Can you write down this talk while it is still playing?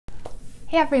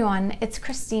Hey everyone, it's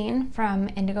Christine from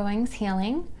Indigo Wings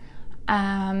Healing.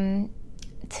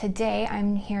 Today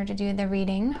I'm here to do the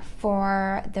reading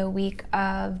for the week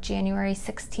of January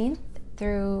 16th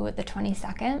through the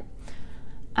 22nd.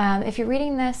 If you're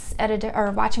reading this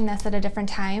or watching this at a different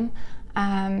time,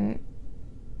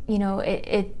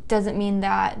 it doesn't mean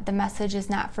that the message is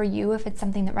not for you if it's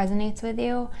something that resonates with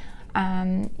you.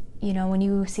 When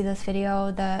you see this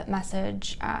video, the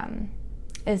message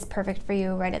is perfect for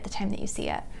you right at the time that you see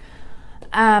it.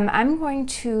 I'm going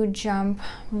to jump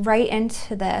right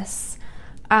into this.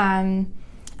 I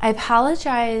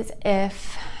apologize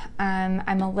if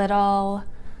I'm a little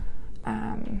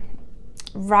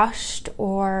rushed,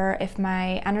 or if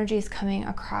my energy is coming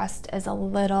across as a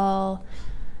little,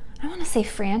 I don't want to say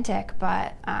frantic,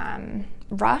 but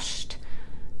rushed,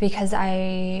 because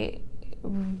I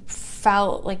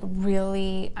felt like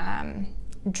really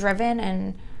driven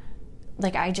and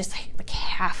like I just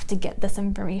have to get this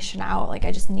information out. Like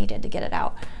I just needed to get it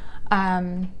out.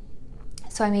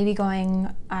 So I may be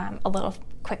going a little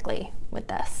quickly with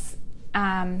this.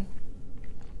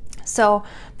 So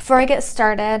before I get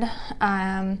started,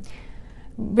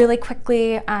 really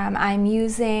quickly, I'm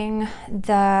using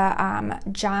the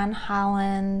John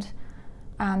Holland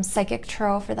Psychic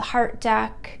Tarot for the Heart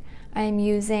deck. I'm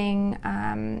using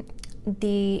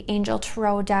the Angel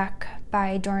Tarot deck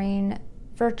by Doreen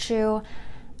Virtue,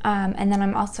 and then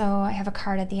I have a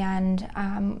card at the end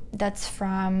that's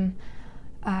from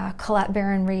Colette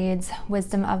Baron-Reid's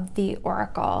Wisdom of the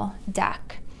Oracle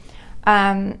deck.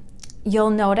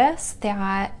 You'll notice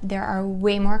that there are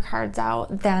way more cards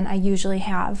out than I usually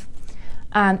have.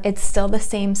 It's still the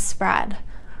same spread.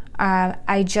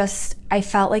 I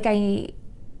felt like I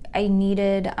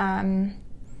needed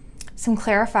some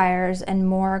clarifiers, and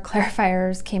more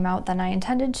clarifiers came out than I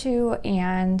intended to,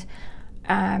 and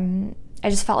I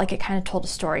just felt like it kind of told a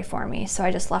story for me, so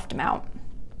I just left them out.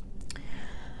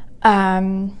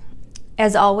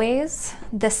 As always,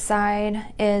 this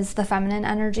side is the feminine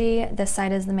energy, this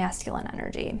side is the masculine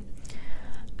energy.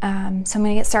 So I'm going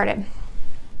to get started.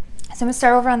 So I'm going to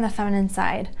start over on the feminine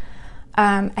side.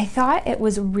 I thought it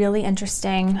was really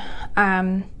interesting.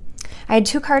 I had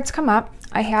two cards come up.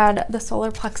 I had the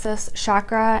solar plexus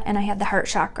chakra and I had the heart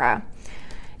chakra.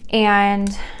 And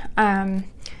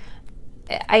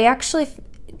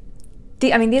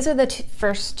these are the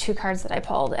first two cards that I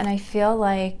pulled, and I feel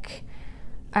like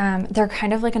they're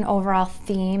kind of like an overall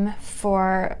theme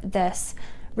for this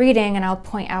reading, and I'll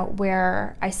point out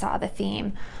where I saw the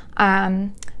theme.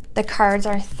 The cards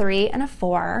are 3 and a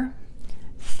 4.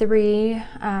 3,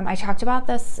 I talked about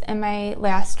this in my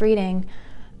last reading,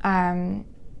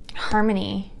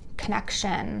 harmony,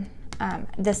 connection.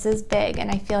 This is big,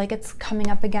 and I feel like it's coming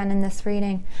up again in this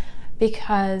reading,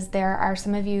 because there are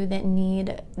some of you that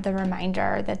need the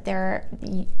reminder that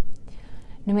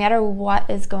no matter what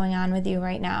is going on with you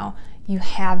right now, you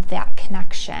have that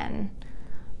connection.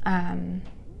 The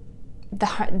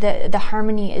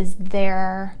harmony is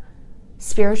there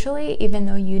spiritually, even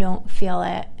though you don't feel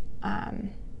it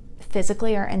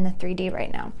physically or in the 3D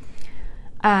right now.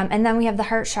 And then we have the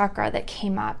heart chakra that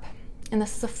came up, and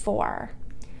this is a 4.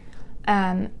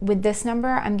 With this number,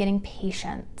 I'm getting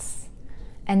patience.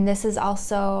 And this is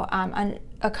also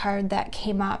a card that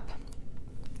came up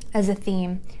as a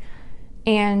theme.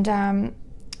 And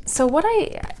so what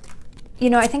I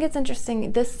think it's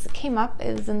interesting, this came up,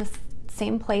 it was in the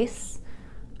same place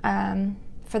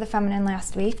for the feminine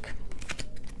last week.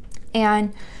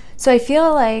 And so I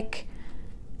feel like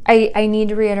I need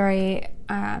to reiterate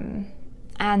on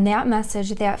that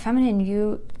message, that feminine,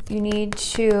 you need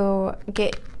to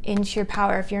get into your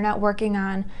power. If you're not working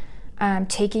on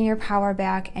taking your power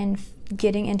back and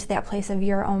getting into that place of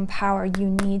your own power, you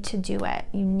need to do it.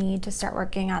 You need to start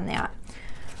working on that.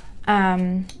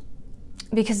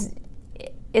 Because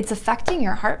it's affecting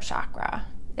your heart chakra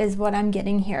is what I'm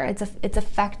getting here. It's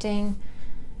affecting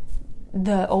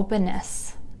the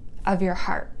openness of your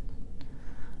heart.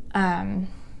 And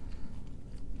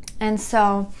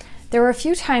so there were a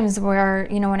few times where,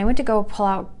 when I went to go pull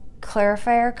out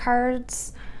clarifier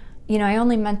cards, I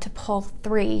only meant to pull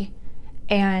 3.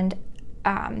 And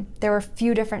there were a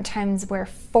few different times where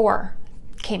 4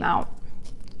 came out.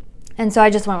 And so I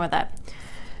just went with it.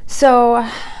 So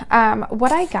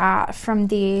what I got from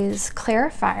these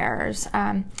clarifiers,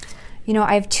 I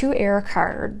have 2 air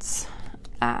cards,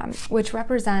 which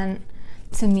represent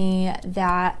to me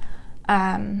that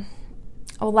a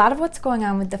lot of what's going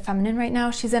on with the feminine right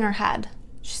now, she's in her head.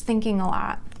 She's thinking a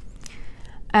lot.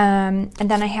 And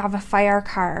then I have a fire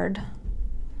card,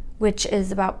 which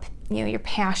is about your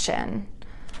passion.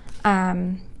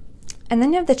 And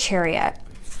then you have the Chariot.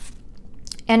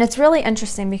 And it's really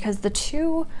interesting because the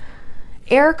two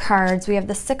air cards, we have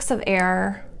the Six of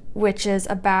Air, which is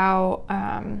about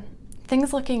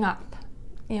things looking up.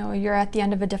 You know, you're at the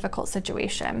end of a difficult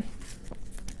situation.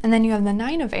 And then you have the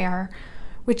Nine of Air,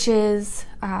 which is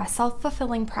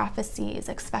self-fulfilling prophecies,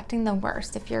 expecting the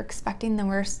worst. If you're expecting the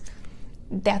worst,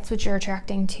 that's what you're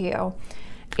attracting to you.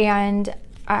 And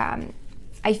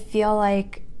I feel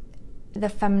like the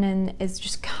feminine is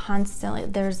just constantly,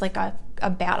 there's like a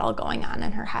battle going on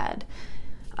in her head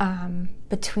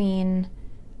between,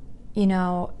 you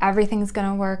know, everything's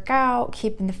gonna work out,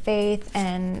 keeping the faith,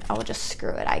 and oh, just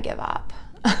screw it, I give up.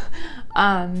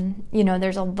 You know,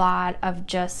 there's a lot of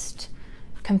just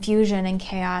confusion and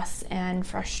chaos and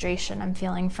frustration I'm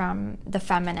feeling from the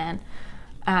feminine,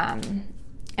 and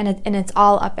it's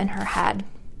all up in her head.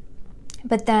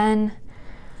 But then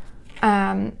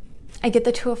I get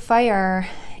the Two of Fire,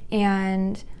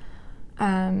 and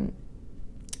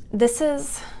this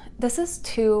is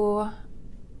two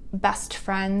best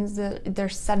friends. They're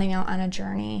setting out on a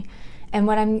journey, and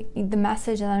the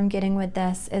message that I'm getting with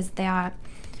this is that,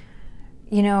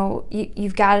 you know,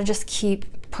 you've got to just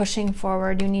keep pushing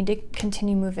forward. You need to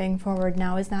continue moving forward.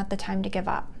 Now is not the time to give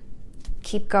up.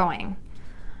 Keep going.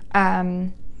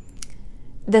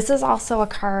 This is also a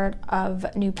card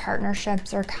of new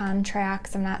partnerships or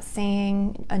contracts. I'm not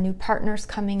saying a new partner's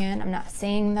coming in. I'm not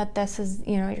saying that this is,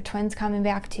 you know, your twins coming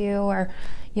back to you, or,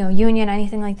 you know, union,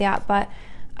 anything like that. But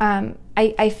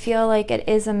I feel like it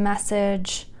is a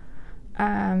message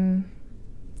that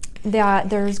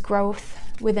there's growth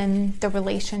within the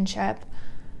relationship,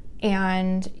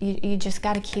 and you just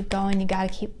got to keep going. You got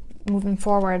to keep moving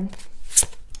forward.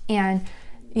 And,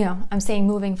 you know, I'm saying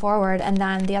moving forward, and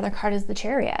then the other card is the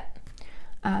Chariot.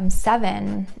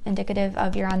 7, indicative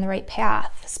of you're on the right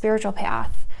path, spiritual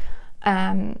path.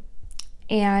 And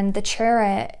the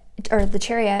Chariot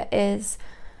is,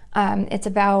 it's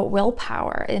about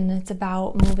willpower, and it's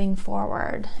about moving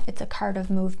forward. It's a card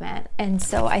of movement. And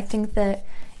so I think that,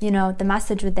 you know, the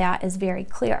message with that is very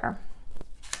clear.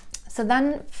 So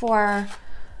then for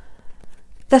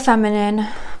the feminine,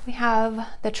 we have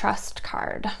the Trust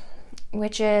card,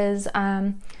 which is,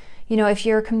 you know, if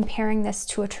you're comparing this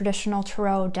to a traditional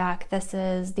tarot deck, this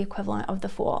is the equivalent of the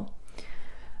Fool.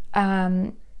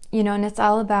 You know, and it's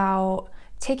all about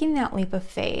taking that leap of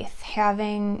faith,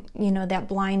 having, you know, that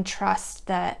blind trust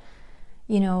that,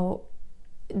 you know,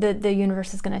 the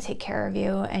universe is going to take care of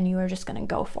you, and you are just going to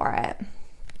go for it.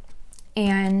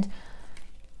 And,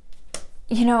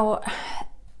 you know,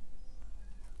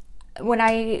 when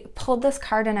I pulled this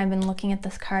card and I've been looking at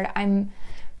this card, I'm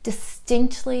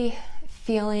distinctly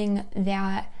feeling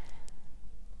that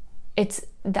it's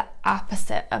the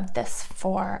opposite of this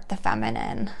for the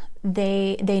feminine.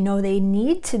 They know they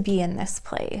need to be in this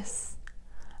place,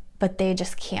 but they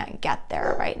just can't get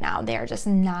there right now. They're just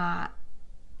not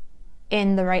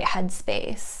in the right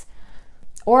headspace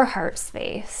or heart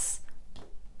space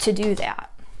to do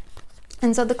that.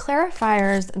 And so the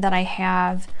clarifiers that I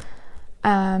have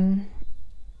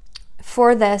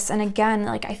for this, and again,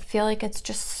 like, I feel like it's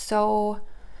just so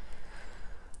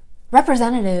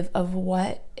representative of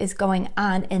what is going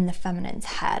on in the feminine's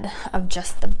head, of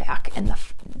just the back and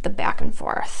the back and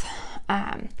forth.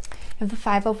 You have the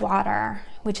Five of Water,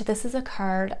 which this is a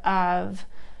card of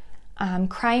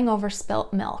crying over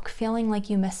spilt milk, feeling like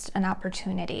you missed an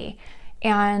opportunity,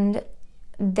 and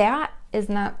that is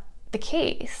not the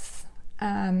case.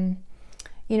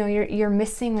 You know, you're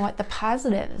missing what the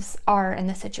positives are in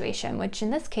the situation, which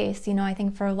in this case, you know, I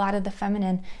think for a lot of the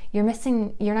feminine, you're not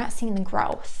seeing the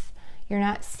growth. You're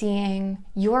not seeing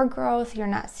your growth. You're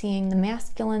not seeing the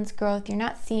masculine's growth. You're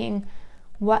not seeing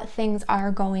what things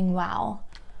are going well.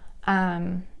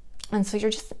 And so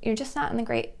you're just not in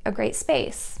a great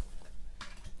space.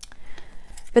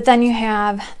 But then you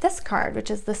have this card,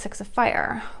 which is the Six of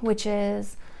Fire, which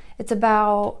is, it's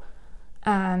about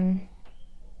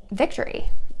victory,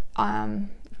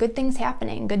 good things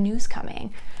happening, good news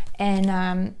coming.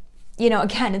 And, you know,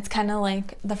 again, it's kind of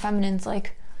like the feminine's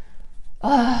like,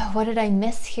 oh, what did I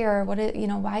miss here?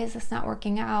 Why is this not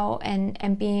working out?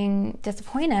 And being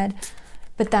disappointed,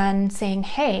 but then saying,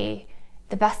 hey,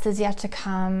 the best is yet to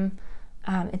come.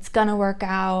 It's gonna work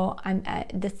out.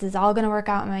 This is all gonna work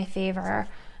out in my favor.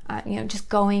 You know, just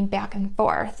going back and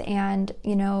forth. And,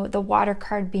 you know, the Water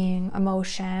card being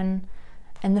emotion,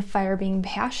 and the Fire being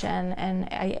passion. And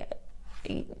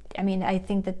I mean, I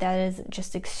think that is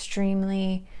just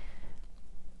extremely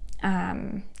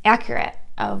accurate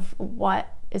of what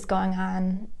is going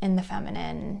on in the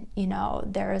feminine. You know,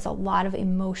 there is a lot of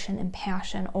emotion and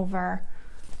passion over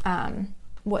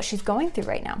what she's going through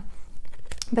right now.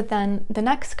 But then the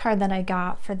next card that I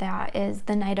got for that is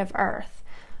the Knight of Earth,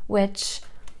 which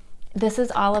this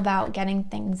is all about getting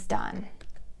things done,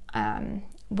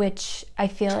 which I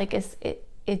feel like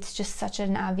it's just such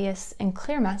an obvious and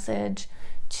clear message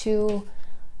to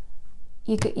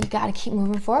you got to keep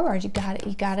moving forward. You got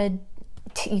to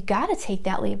take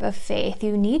that leap of faith.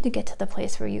 You need to get to the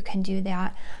place where you can do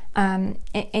that. And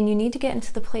you need to get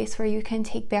into the place where you can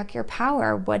take back your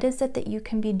power. What is it that you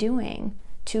can be doing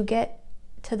to get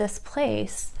to this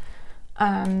place?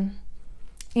 I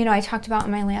talked about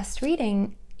in my last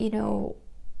reading, and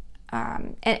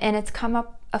it's come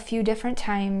up a few different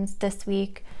times this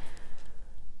week.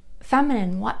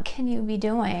 Feminine, what can you be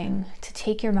doing to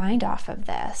take your mind off of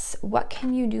this? What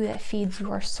can you do that feeds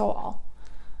your soul?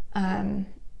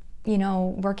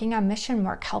 Working on mission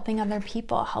work, helping other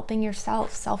people, helping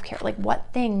yourself, self-care. Like, what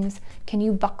things can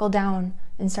you buckle down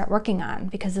and start working on?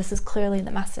 Because this is clearly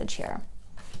the message here.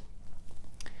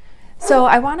 So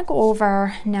I want to go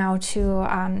over now to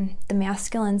the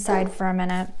masculine side for a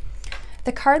minute.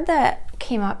 The card that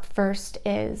came up first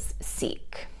is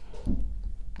Seek.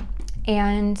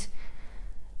 And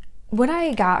what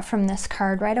I got from this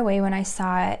card right away when I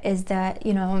saw it is that,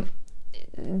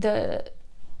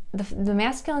 the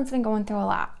masculine's been going through a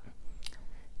lot.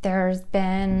 There's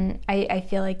been, I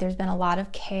feel like there's been a lot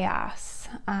of chaos,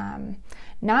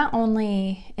 not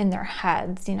only in their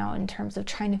heads, in terms of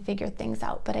trying to figure things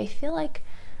out, but I feel like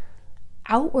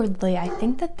outwardly, I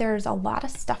think that there's a lot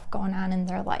of stuff going on in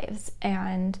their lives.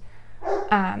 And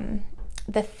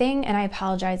the thing, and I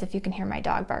apologize if you can hear my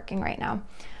dog barking right now,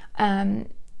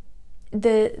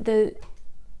 the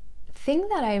thing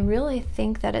that I really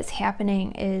think that is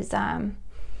happening is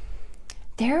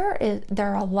there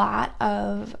are a lot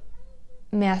of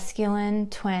masculine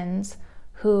twins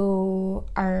who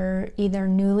are either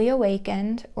newly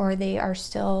awakened or they are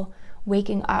still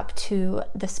waking up to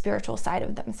the spiritual side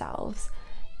of themselves.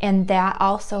 And that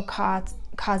also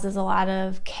causes a lot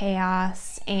of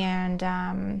chaos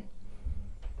and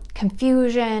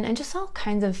confusion and just all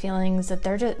kinds of feelings that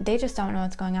they just don't know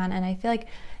what's going on. And I feel like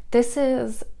this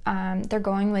is, they're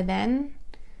going within,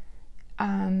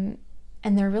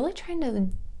 and they're really trying to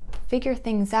figure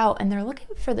things out, and they're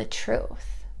looking for the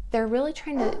truth. They're really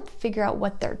trying to figure out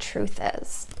what their truth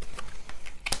is.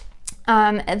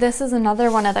 This is another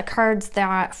one of the cards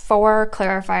that 4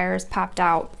 clarifiers popped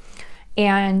out.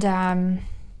 And,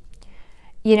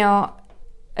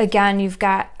 again,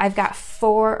 I've got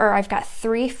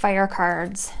 3 fire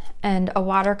cards and a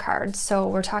water card. So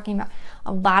we're talking about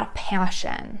a lot of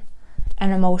passion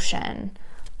and emotion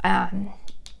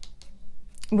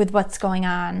with what's going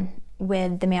on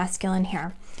with the masculine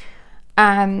here.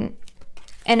 And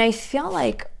I feel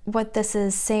like what this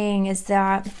is saying is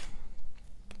that,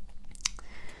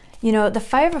 the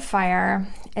 5 of fire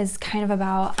is kind of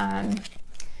about,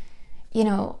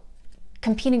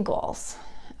 competing goals,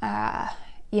 and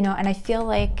I feel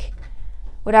like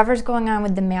whatever's going on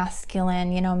with the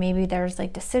masculine, maybe there's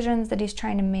like decisions that he's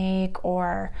trying to make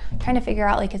or trying to figure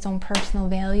out like his own personal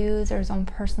values or his own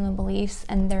personal beliefs,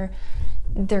 and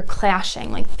they're clashing,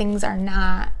 like things are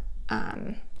not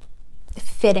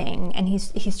fitting, and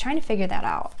he's trying to figure that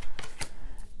out.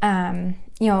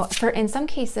 For in some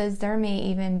cases there may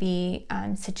even be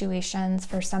situations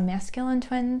for some masculine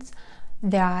twins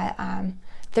that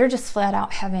they're just flat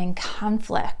out having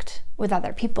conflict with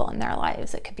other people in their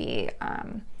lives. It could be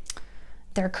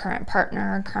their current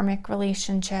partner, karmic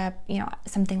relationship,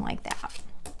 something like that.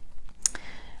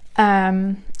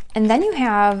 And then you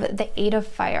have the 8 of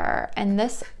fire, and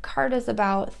this card is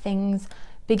about things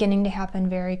beginning to happen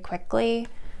very quickly.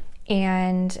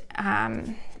 And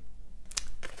I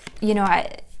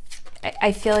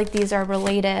feel like these are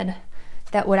related,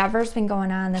 that whatever's been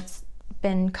going on that's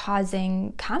been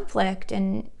causing conflict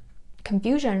and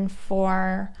confusion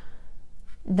for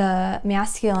the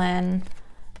masculine,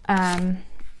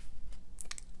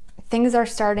 things are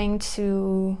starting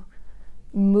to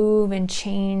move and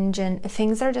change, and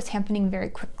things are just happening very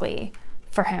quickly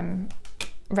for him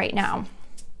right now.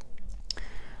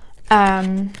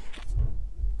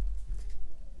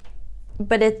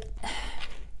 But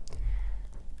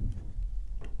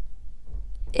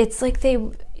it's like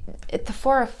the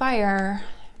 4 of fire,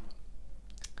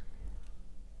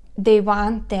 they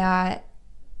want that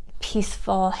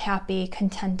peaceful, happy,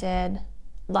 contented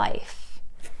life.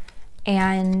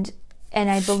 And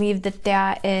I believe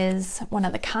that is one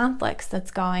of the conflicts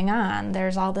that's going on.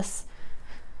 There's all this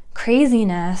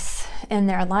craziness in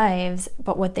their lives,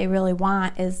 but what they really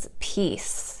want is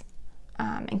peace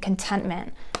and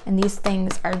contentment. And these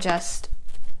things are just,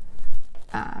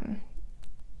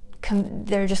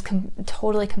 they're just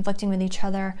totally conflicting with each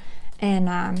other.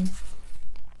 And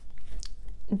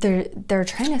they're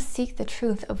trying to seek the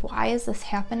truth of why is this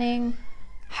happening?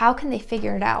 How can they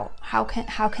figure it out? How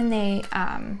can they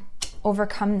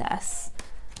overcome this?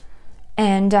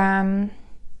 And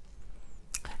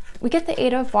we get the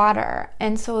Eight of Water.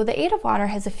 And so the Eight of Water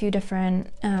has a few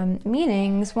different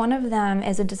meanings. One of them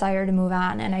is a desire to move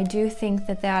on. And I do think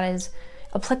that that is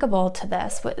applicable to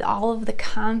this, with all of the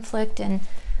conflict and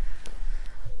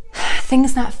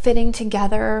things not fitting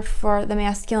together for the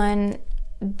masculine.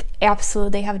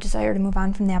 Absolutely, they have a desire to move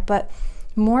on from that. But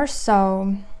more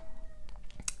so,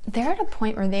 they're at a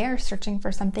point where they are searching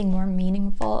for something more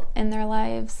meaningful in their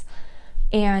lives.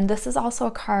 And this is also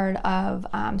a card of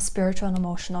spiritual and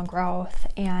emotional growth.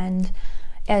 And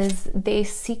as they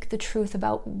seek the truth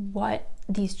about what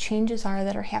these changes are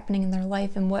that are happening in their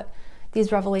life and what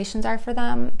these revelations are for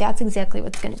them, that's exactly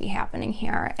what's going to be happening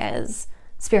here, as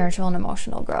spiritual and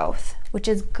emotional growth, which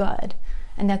is good.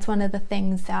 And that's one of the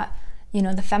things that, you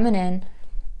know, the feminine,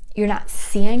 you're not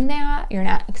seeing that, you're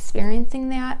not experiencing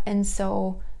that. And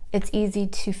so it's easy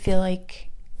to feel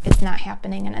like it's not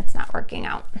happening and it's not working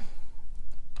out.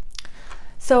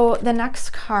 So the next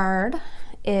card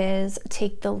is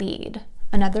Take the Lead.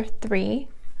 Another 3.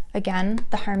 Again,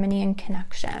 the harmony and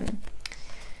connection.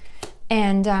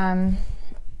 And I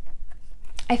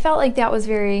felt like that was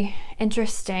very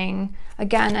interesting.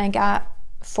 Again, I got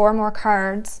 4 more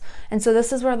cards. And so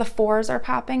this is where the 4s are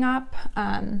popping up.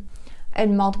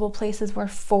 In multiple places where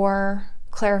 4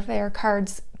 clarifier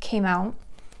cards came out.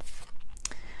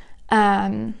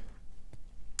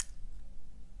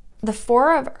 The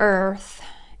 4 of Earth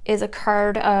is a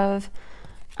card of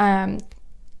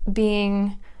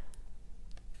being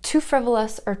too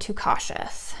frivolous or too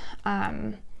cautious.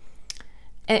 And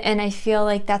I feel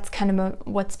like that's kind of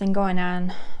what's been going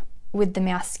on with the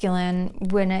masculine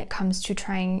when it comes to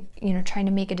trying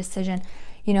to make a decision.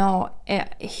 You know,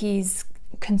 he's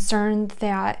concerned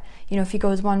that, you know, if he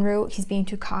goes one route, he's being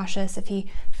too cautious. If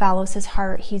he follows his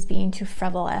heart, he's being too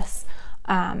frivolous.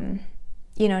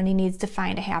 You know, and he needs to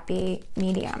find a happy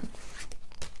medium.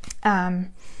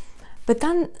 But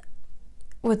then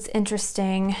what's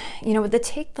interesting, you know, with the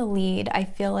Take the Lead, I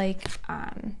feel like,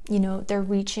 you know, they're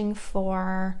reaching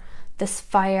for this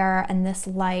fire and this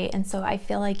light. And so I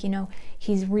feel like, you know,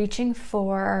 he's reaching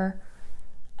for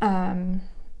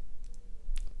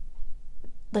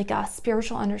like a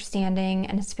spiritual understanding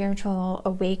and a spiritual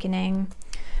awakening.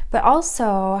 But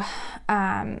also,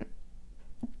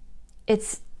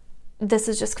 this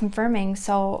is just confirming.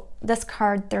 So this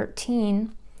card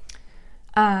 13,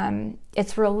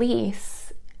 it's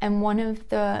release. And one of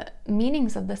the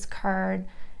meanings of this card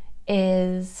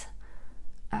is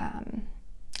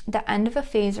the end of a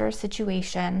phase or a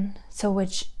situation. So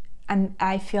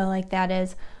I feel like that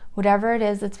is whatever it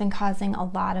is that's been causing a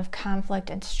lot of conflict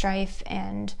and strife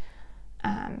and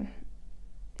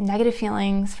negative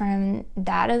feelings from,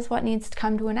 that is what needs to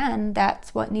come to an end.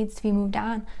 That's what needs to be moved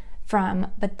on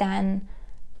from. But then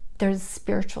there's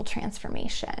spiritual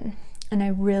transformation. And I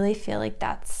really feel like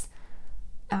that's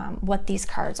what these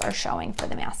cards are showing for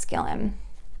the masculine.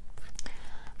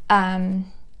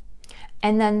 And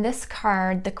then this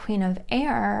card, the Queen of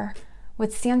Air,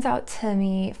 what stands out to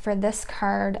me for this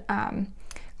card,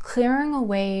 clearing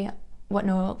away what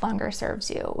no longer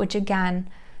serves you, which again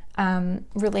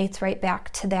relates right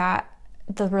back to that,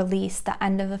 the release, the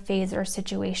end of a phase or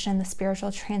situation, the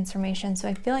spiritual transformation. So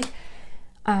I feel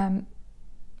like,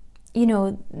 you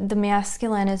know, the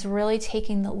masculine is really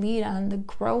taking the lead on the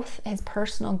growth, his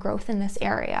personal growth in this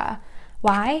area.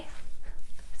 Why?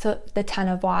 So the 10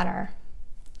 of Water,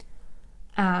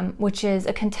 which is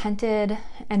a contented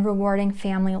and rewarding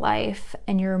family life,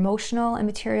 and your emotional and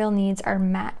material needs are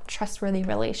met, trustworthy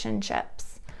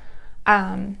relationships.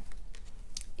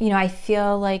 You know, I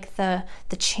feel like the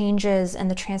changes and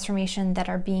the transformation that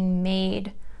are being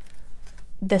made,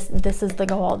 this is the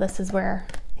goal. This is where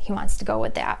he wants to go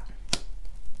with that.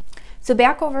 So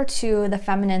back over to the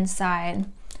feminine side,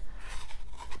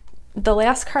 the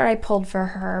last card I pulled for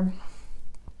her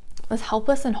was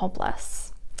Helpless and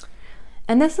Hopeless.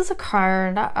 And this is a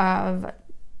card of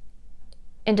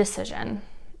indecision,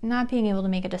 not being able to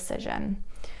make a decision.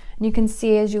 And you can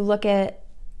see as you look at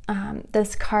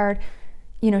this card,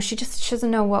 you know, she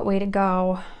doesn't know what way to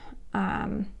go.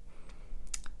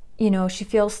 You know, she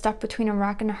feels stuck between a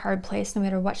rock and a hard place. No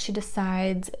matter what she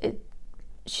decides,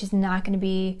 she's not going to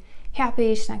be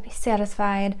happy. She's not going to be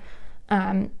satisfied.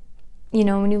 You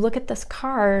know, when you look at this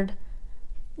card,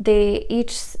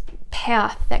 each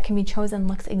path that can be chosen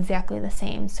looks exactly the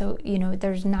same. So, you know,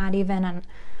 there's not even an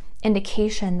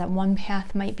indication that one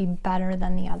path might be better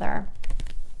than the other.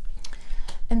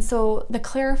 And so the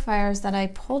clarifiers that I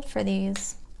pulled for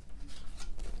these,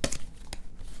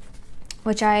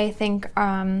 which I think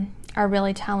are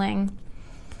really telling,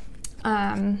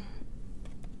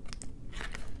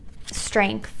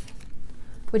 Strength,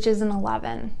 which is an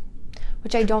 11,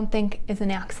 which I don't think is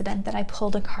an accident that I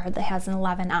pulled a card that has an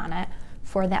 11 on it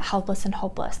for that helpless and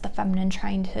hopeless, the feminine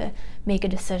trying to make a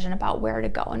decision about where to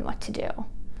go and what to do.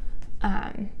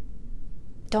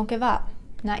 Don't give up,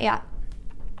 not yet.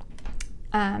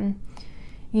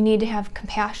 You need to have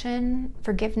compassion,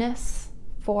 forgiveness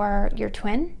for your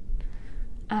twin.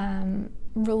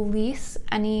 Release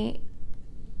any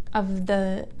of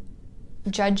the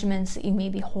judgments that you may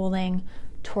be holding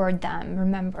toward them.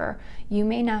 Remember, you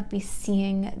may not be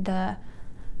seeing the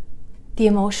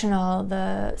emotional,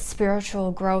 the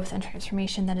spiritual growth and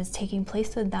transformation that is taking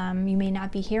place with them. You may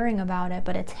not be hearing about it,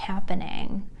 but it's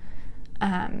happening.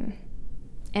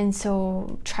 And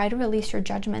so try to release your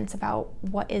judgments about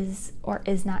what is or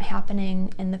is not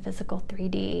happening in the physical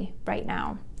 3D right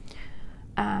now.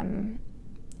 And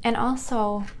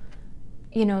also,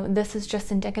 you know, this is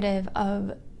just indicative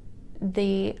of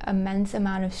the immense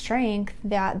amount of strength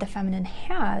that the feminine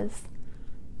has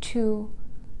to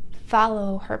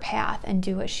follow her path and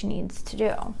do what she needs to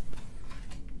do.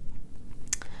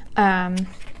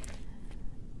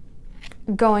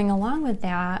 Going along with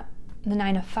that, the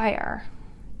 9 of Fire,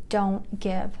 don't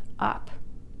give up,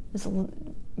 is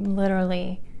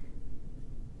literally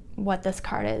what this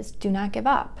card is. Do not give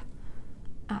up.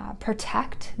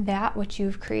 Protect that which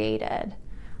you've created.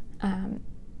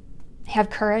 Have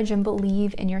courage and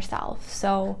believe in yourself.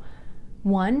 So,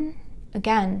 one,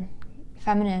 again,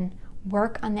 feminine,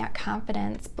 work on that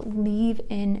confidence, believe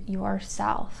in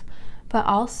yourself. But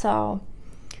also,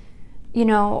 you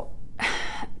know,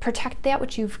 protect that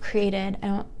which you've created.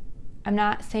 I'm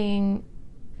not saying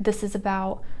this is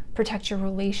about protect your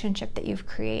relationship that you've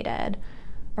created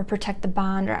or protect the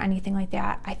bond or anything like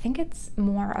that. I think it's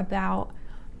more about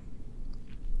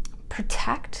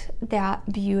protect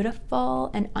that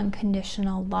beautiful and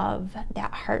unconditional love,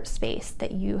 that heart space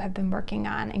that you have been working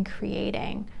on and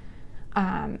creating.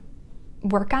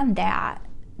 Work on that.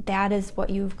 That is what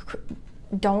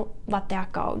don't let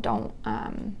that go. Don't,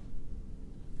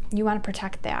 you want to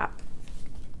protect that.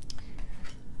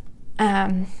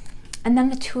 And then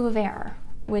the 2 of Air,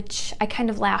 which I kind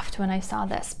of laughed when I saw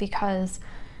this because,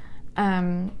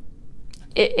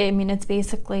 it's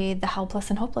basically the helpless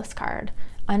and hopeless card.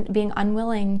 Being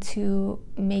unwilling to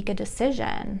make a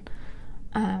decision,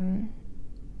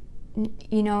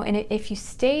 you know, and if you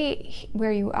stay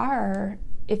where you are,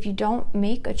 if you don't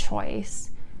make a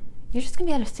choice, you're just gonna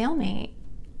be at a stalemate,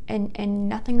 and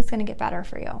nothing's gonna get better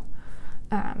for you.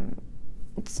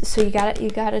 So you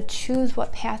gotta choose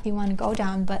what path you want to go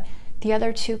down. But the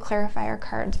other 2 clarifier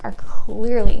cards are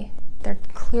clearly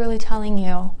telling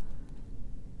you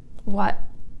what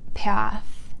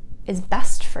path is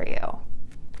best for you.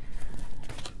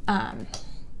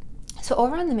 So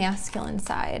over on the masculine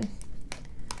side,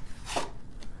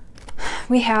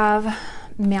 we have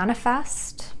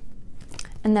Manifest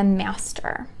and then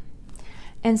Master.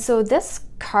 And so this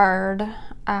card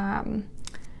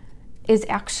is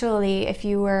actually, if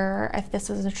this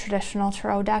was a traditional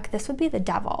tarot deck, this would be the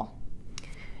Devil.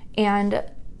 And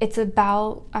it's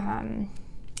about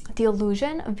the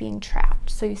illusion of being trapped.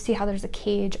 So you see how there's a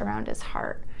cage around his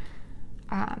heart.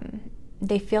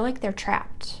 They feel like they're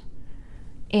trapped,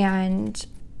 and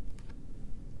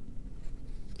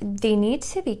they need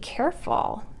to be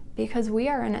careful because we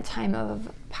are in a time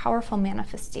of powerful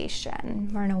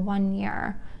manifestation. We're in a 1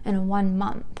 year and a 1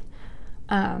 month.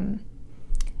 And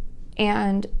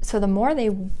so the more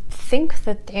they think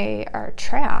that they are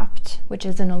trapped, which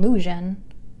is an illusion,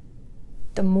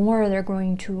 the more they're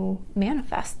going to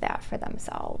manifest that for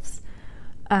themselves.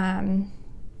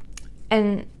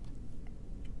 And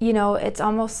you know, it's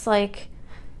almost like,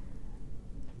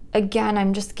 again,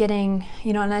 I'm just getting,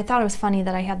 you know, and I thought it was funny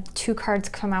that I had 2 cards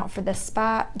come out for this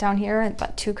spot down here,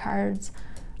 but 2 cards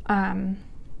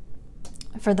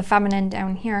for the feminine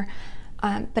down here.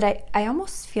 But I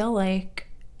almost feel like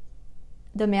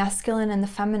the masculine and the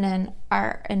feminine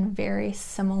are in very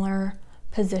similar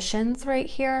positions right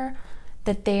here,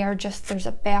 that they are just, there's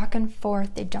a back and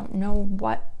forth. They don't know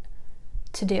what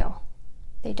to do.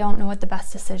 They don't know what the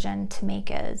best decision to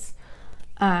make is.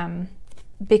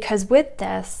 Because with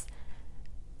this,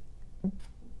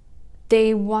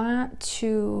 they want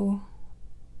to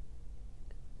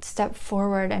step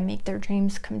forward and make their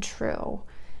dreams come true.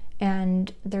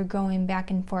 And they're going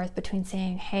back and forth between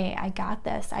saying, hey, I got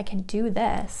this, I can do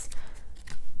this,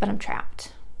 but I'm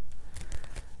trapped.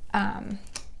 And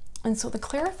so the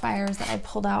clarifiers that I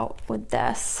pulled out with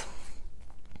this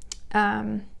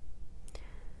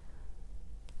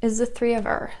is the Three of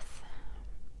Earth.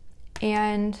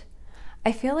 And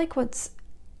I feel like what's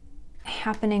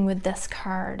happening with this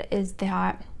card is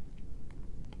that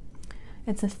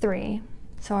it's a 3.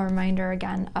 So a reminder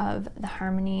again of the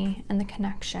harmony and the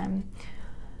connection.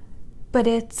 But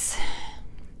it's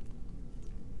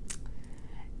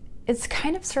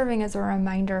kind of serving as a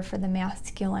reminder for the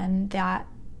masculine that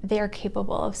they are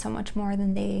capable of so much more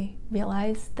than they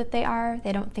realize that they are.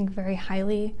 They don't think very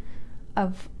highly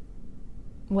of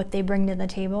what they bring to the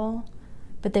table,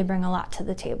 but they bring a lot to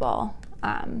the table.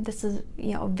 This is,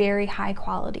 very high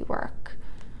quality work.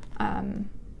 And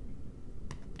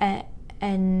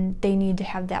they need to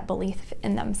have that belief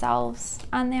in themselves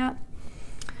on that.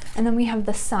 And then we have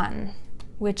the Sun,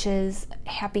 which is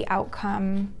happy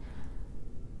outcome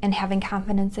and having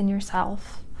confidence in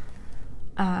yourself.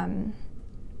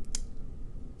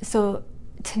 So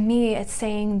to me, it's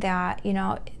saying that,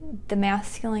 the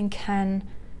masculine can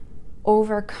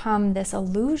overcome this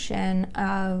illusion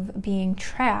of being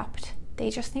trapped. They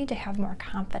just need to have more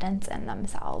confidence in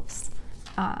themselves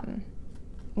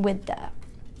with that.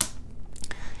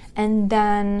 And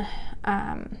then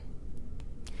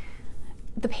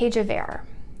the Page of Air.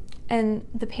 And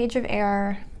the Page of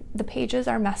Air, the pages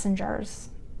are messengers.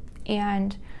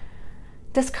 And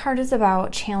this card is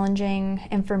about challenging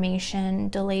information,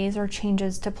 delays or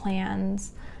changes to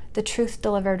plans, the truth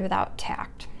delivered without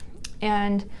tact.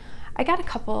 And I got a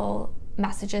couple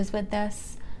messages with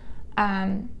this.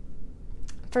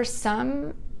 For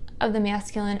some of the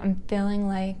masculine, I'm feeling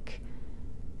like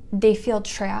they feel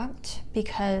trapped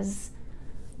because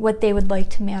what they would like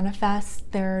to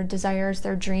manifest, their desires,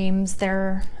 their dreams,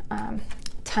 their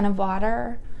ton of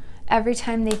water, every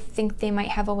time they think they might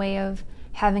have a way of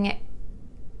having it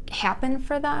happen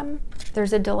for them,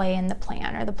 there's a delay in the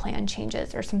plan, or the plan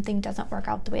changes, or something doesn't work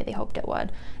out the way they hoped it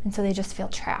would, and so they just feel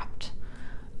trapped.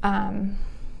 And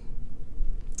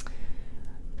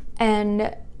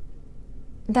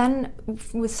then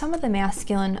with some of the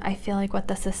masculine, I feel like what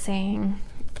this is saying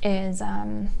is,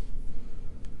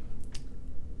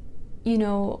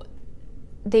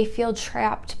 they feel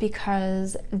trapped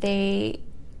because they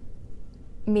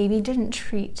maybe didn't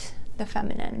treat the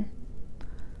feminine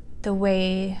the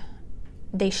way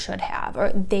they should have,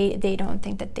 or they don't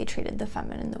think that they treated the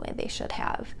feminine the way they should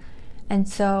have. And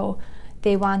so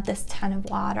they want this ton of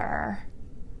water,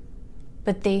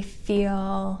 but they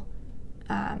feel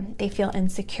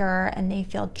insecure and they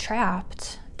feel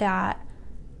trapped that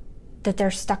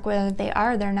they're stuck where they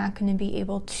are. They're not going to be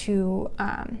able to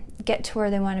get to where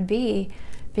they want to be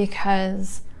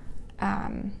because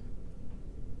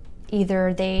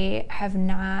either they have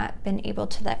not been able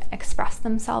to express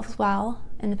themselves well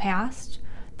in the past.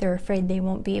 They're afraid they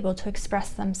won't be able to express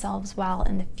themselves well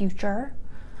in the future.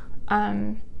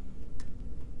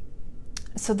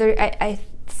 So I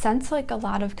sense like a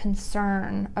lot of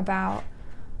concern about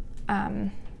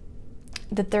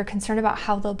that they're concerned about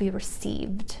how they'll be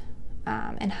received,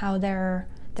 and how their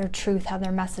truth, how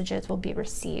their messages will be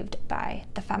received by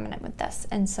the feminine with this.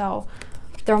 And so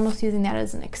they're almost using that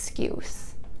as an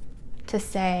excuse to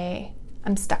say,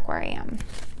 I'm stuck where I am.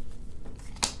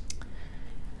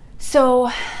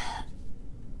 So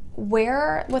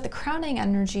what the crowning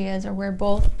energy is, or where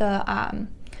both the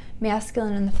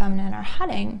masculine and the feminine are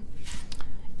heading,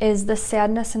 is the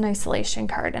Sadness and Isolation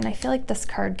card. And I feel like this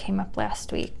card came up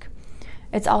last week.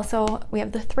 It's also, we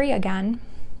have the 3 again.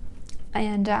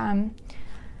 And,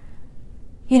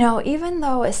 even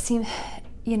though it seems,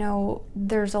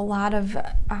 there's a lot of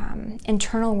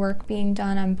internal work being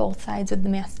done on both sides with the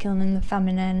masculine and the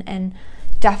feminine, and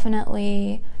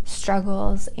definitely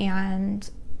struggles and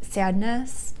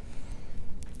sadness,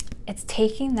 it's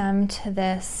taking them to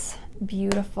this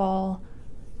beautiful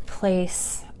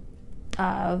place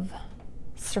of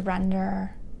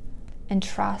surrender and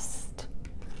trust.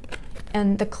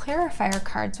 And the clarifier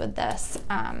cards with this,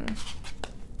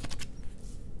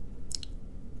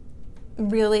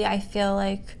 really, I feel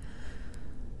like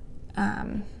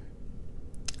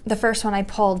the first one I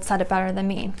pulled said it better than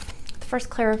me. The first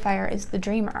clarifier is the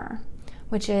Dreamer,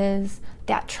 which is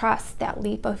that trust, that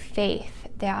leap of faith,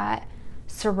 that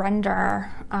surrender,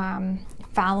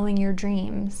 following your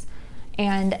dreams.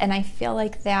 And I feel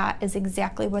like that is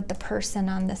exactly what the person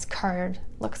on this card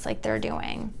looks like they're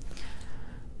doing.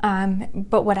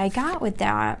 But what I got with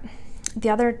that, the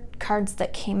other cards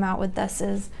that came out with this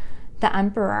is the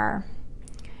Emperor.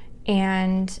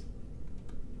 And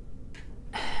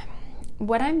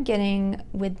what I'm getting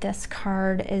with this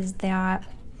card is that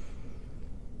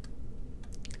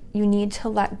you need to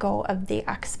let go of the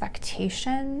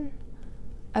expectation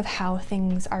of how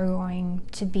things are going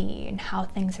to be and how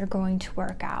things are going to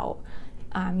work out.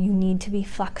 You need to be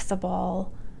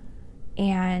flexible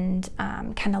and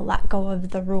kind of let go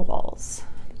of the rules.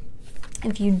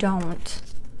 If you don't,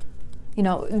 you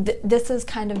know, this is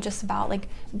kind of just about like,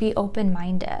 be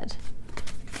open-minded.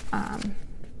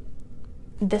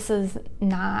 This is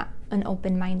not an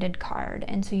open-minded card,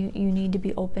 and so you need to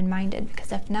be open-minded,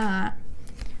 because if not,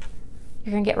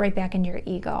 you're gonna get right back into your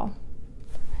ego.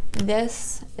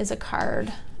 This is a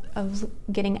card of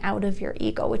getting out of your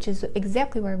ego, which is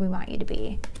exactly where we want you to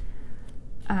be.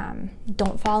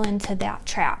 Don't fall into that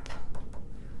trap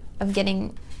of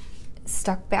getting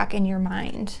stuck back in your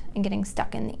mind and getting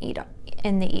stuck in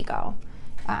the ego.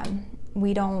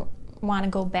 We don't want to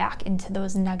go back into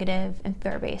those negative and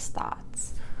fear-based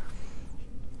thoughts.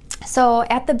 So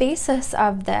at the basis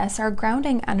of this, our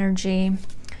grounding energy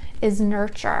is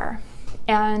nurture.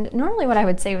 And normally what I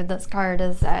would say with this card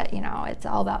is that, you know, it's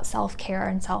all about self-care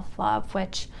and self-love,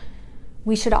 which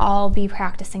we should all be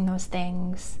practicing those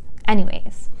things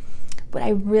anyways. But I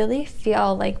really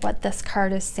feel like what this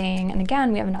card is saying, and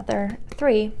again, we have another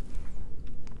 3,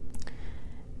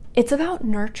 it's about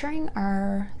nurturing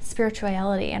our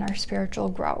spirituality and our spiritual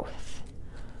growth.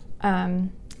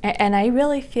 And I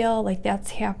really feel like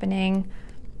that's happening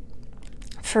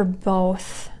for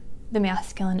both the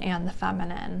masculine and the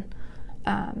feminine.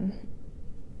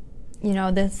 You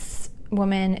know, this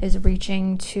woman is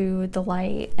reaching to the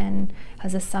light and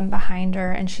has a sun behind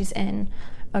her, and she's in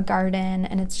a garden,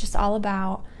 and it's just all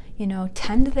about, you know,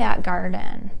 tend that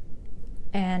garden.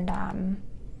 And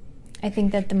I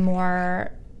think that the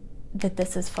more that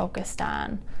this is focused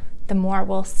on, the more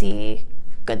we'll see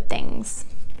good things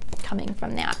coming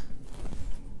from that.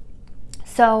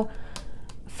 So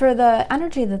for the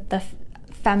energy that the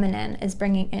feminine is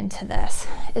bringing into this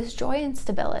is joy and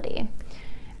stability.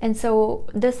 And so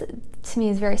this to me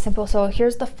is very simple. So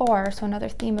here's the 4, so another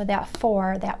theme of that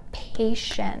 4, that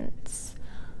patience.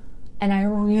 And I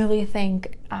really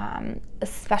think,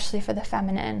 especially for the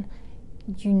feminine,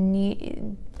 you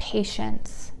need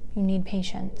patience. You need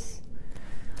patience.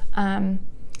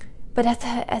 But at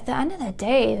the end of the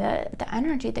day, the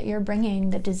energy that you're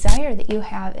bringing, the desire that you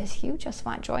have, is you just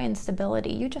want joy and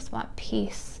stability. You just want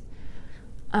peace.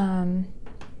 And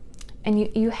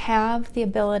you have the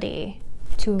ability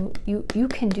to, you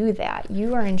can do that.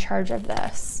 You are in charge of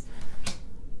this.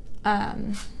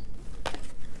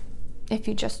 If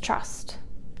you just trust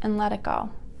and let it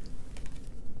go.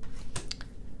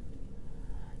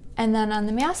 And then on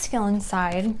the masculine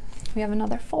side, we have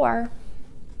another 4.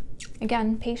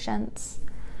 Again, patience.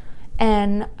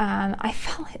 And I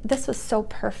felt like this was so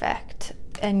perfect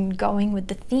and going with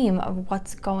the theme of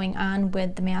what's going on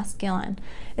with the masculine.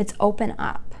 It's open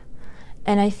up.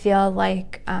 And I feel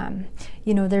like,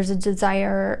 you know, there's a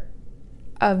desire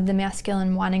of the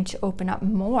masculine wanting to open up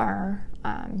more,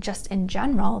 just in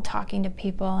general, talking to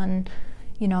people and,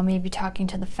 you know, maybe talking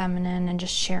to the feminine and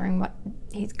just sharing what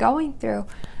he's going through,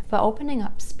 but opening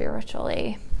up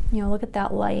spiritually. You know, look at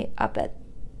that light up at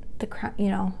the, you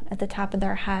know, at the top of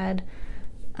their head,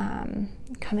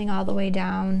 coming all the way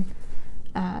down.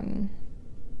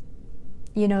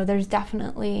 You know, there's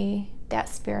definitely that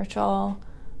spiritual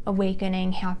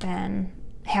awakening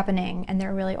happening, and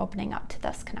they're really opening up to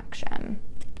this connection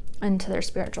and to their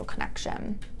spiritual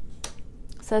connection.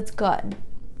 So it's good.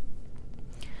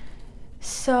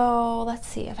 So let's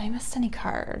see if I missed any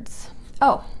cards.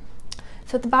 Oh,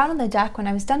 so at the bottom of the deck, when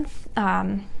I was done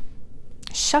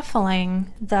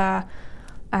shuffling the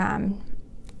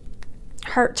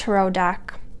Heart Tarot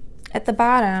deck, at the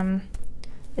bottom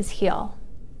is heal.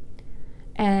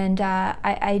 And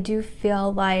I do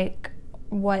feel like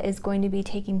what is going to be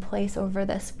taking place over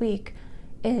this week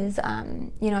is,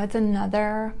 you know, it's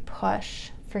another push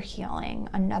for healing,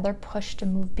 another push to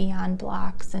move beyond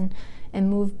blocks and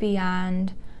move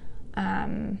beyond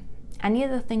any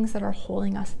of the things that are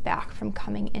holding us back from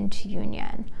coming into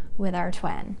union with our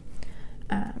twin.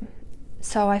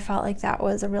 So I felt like that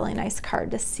was a really nice card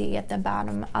to see at the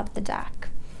bottom of the deck.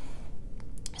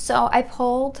 So I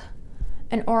pulled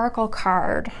an oracle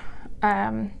card,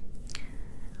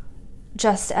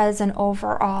 just as an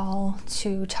overall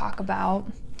to talk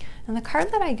about. And the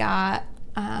card that I got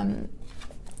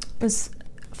was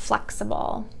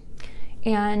flexible.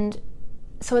 And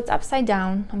so it's upside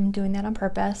down. I'm doing that on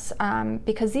purpose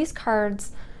because these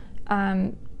cards,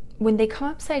 when they come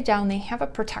upside down, they have a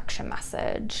protection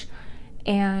message.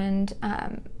 And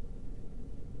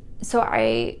so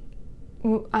I'm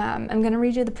going to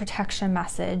read you the protection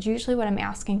message. Usually what I'm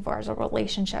asking for is a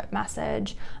relationship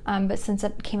message, but since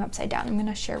it came upside down, I'm going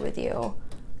to share with you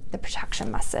the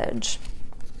protection message.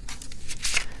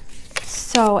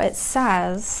 So it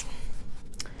says,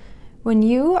 when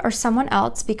you or someone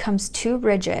else becomes too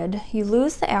rigid, you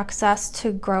lose the access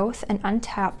to growth and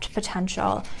untapped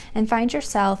potential and find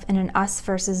yourself in an us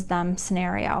versus them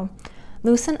scenario.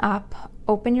 Loosen up,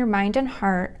 open your mind and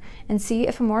heart, and see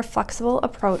if a more flexible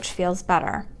approach feels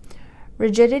better.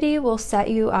 Rigidity will set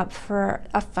you up for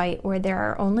a fight where there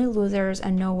are only losers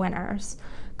and no winners.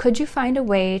 Could you find a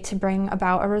way to bring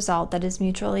about a result that is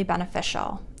mutually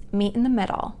beneficial? Meet in the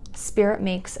middle. Spirit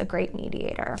makes a great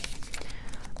mediator.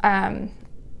 And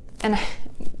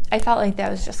I felt like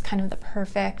that was just kind of the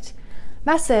perfect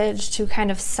message to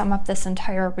kind of sum up this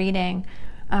entire reading,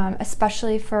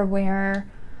 especially for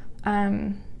where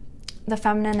the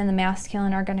feminine and the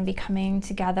masculine are going to be coming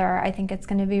together. I think it's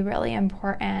going to be really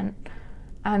important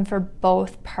for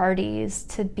both parties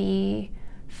to be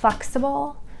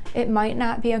flexible. It might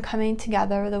not be a coming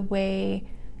together the way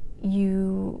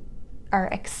you are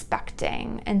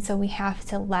expecting, and so we have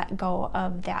to let go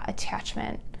of that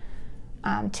attachment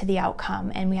to the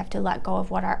outcome, and we have to let go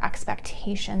of what our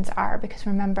expectations are, because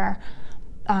remember,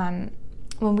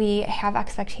 when we have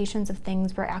expectations of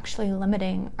things, we're actually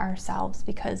limiting ourselves,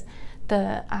 because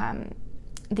the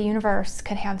universe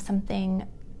could have something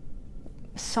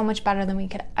so much better than we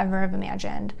could ever have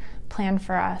imagined planned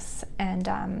for us, and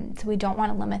so we don't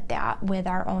want to limit that with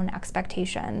our own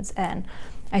expectations. And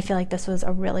I feel like this was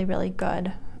a really, really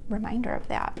good reminder of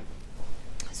that.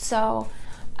 So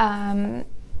I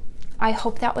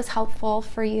hope that was helpful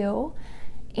for you.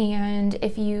 And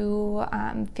if you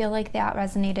feel like that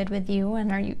resonated with you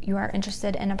and you are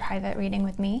interested in a private reading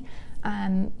with me,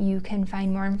 you can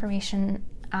find more information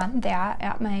on that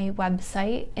at my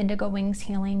website,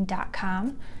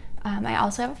 indigowingshealing.com. I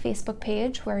also have a Facebook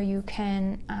page where you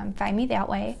can find me that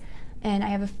way, and I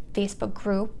have a Facebook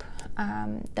group.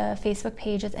 The Facebook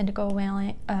page is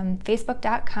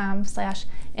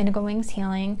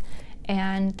facebook.com/indigowingshealing,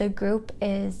 and the group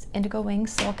is Indigo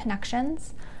Wings Soul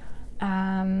Connections.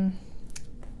 I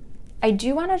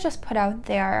do want to just put out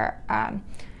there,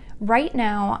 right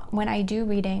now when I do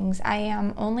readings, I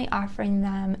am only offering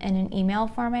them in an email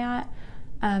format.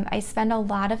 I spend a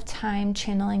lot of time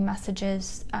channeling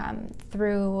messages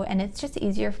through, and it's just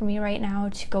easier for me right now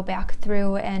to go back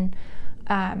through and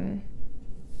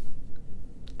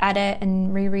edit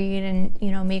and reread and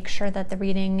make sure that the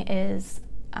reading is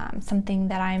something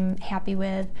that I'm happy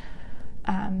with,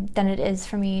 than it is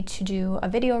for me to do a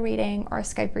video reading or a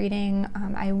Skype reading.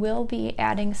 I will be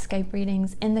adding Skype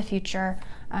readings in the future.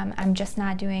 I'm just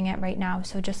not doing it right now,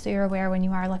 so just so you're aware, when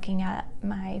you are looking at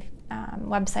my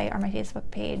website or my Facebook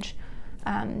page,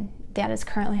 that is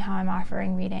currently how I'm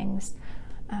offering readings.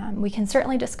 We can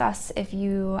certainly discuss if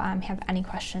you have any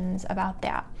questions about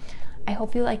that. I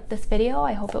hope you liked this video.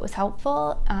 I hope it was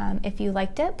helpful. If you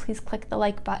liked it, please click the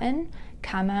like button,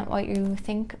 comment what you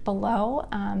think below,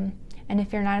 and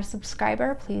if you're not a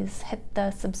subscriber, please hit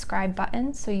the subscribe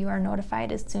button so you are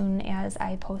notified as soon as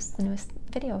I post the newest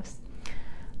videos.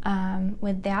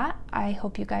 With that, I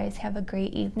hope you guys have a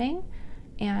great evening,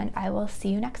 and I will see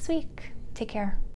you next week. Take care.